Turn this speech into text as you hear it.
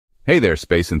Hey there,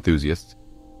 space enthusiasts.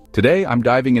 Today I'm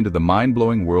diving into the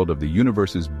mind-blowing world of the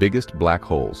universe's biggest black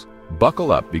holes.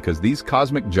 Buckle up because these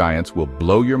cosmic giants will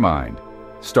blow your mind.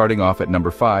 Starting off at number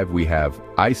 5, we have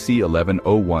IC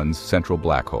 1101's central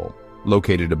black hole.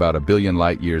 Located about 1 billion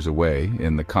light-years away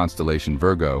in the constellation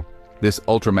Virgo, this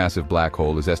ultramassive black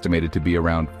hole is estimated to be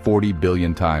around 40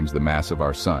 billion times the mass of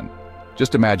our Sun.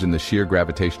 Just imagine the sheer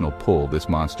gravitational pull this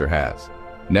monster has.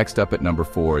 Next up at number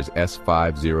 4 is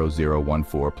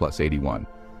S50014 plus 81.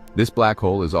 This black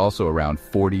hole is also around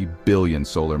 40 billion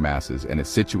solar masses and is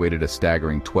situated a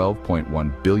staggering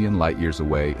 12.1 billion light-years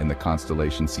away in the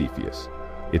constellation Cepheus.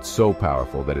 It's so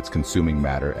powerful that it's consuming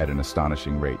matter at an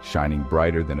astonishing rate, shining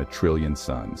brighter than 1 trillion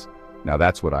suns. Now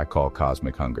that's what I call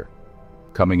cosmic hunger.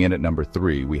 Coming in at number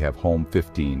 3, we have Home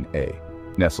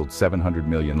 15A, nestled 700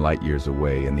 million light-years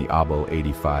away in the Abel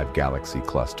 85 galaxy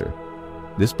cluster.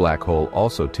 This black hole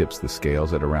also tips the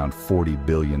scales at around 40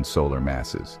 billion solar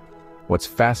masses. What's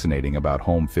fascinating about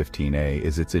Home 15A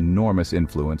is its enormous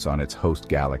influence on its host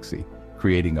galaxy,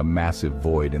 creating a massive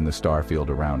void in the star field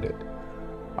around it.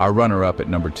 Our runner-up at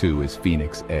number 2 is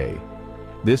Phoenix A.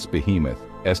 This behemoth,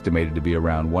 estimated to be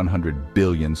around 100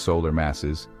 billion solar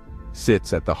masses,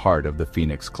 sits at the heart of the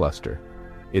Phoenix cluster.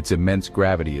 Its immense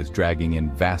gravity is dragging in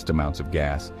vast amounts of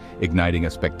gas, igniting a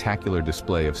spectacular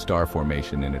display of star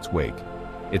formation in its wake.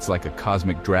 It's like a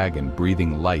cosmic dragon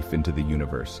breathing life into the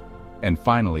universe. And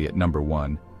finally, at number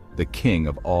 1, the king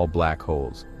of all black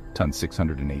holes, TUN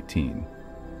 618.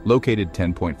 Located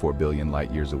 10.4 billion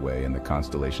light-years away in the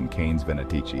constellation Canes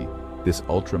Venatici, this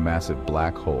ultramassive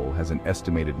black hole has an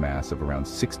estimated mass of around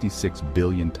 66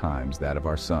 billion times that of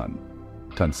our Sun.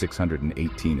 TUN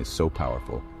 618 is so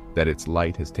powerful that its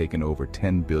light has taken over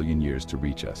 10 billion years to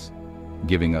reach us,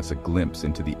 giving us a glimpse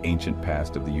into the ancient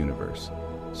past of the universe.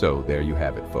 So there you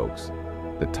have it, folks.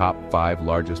 The top 5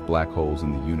 largest black holes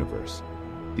in the universe.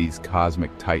 These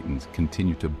cosmic titans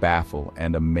continue to baffle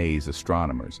and amaze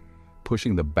astronomers,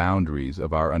 pushing the boundaries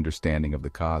of our understanding of the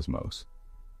cosmos.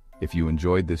 If you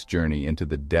enjoyed this journey into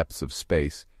the depths of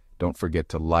space, don't forget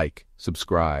to like,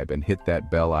 subscribe, and hit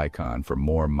that bell icon for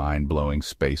more mind-blowing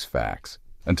space facts.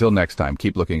 Until next time,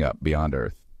 keep looking up beyond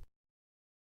Earth.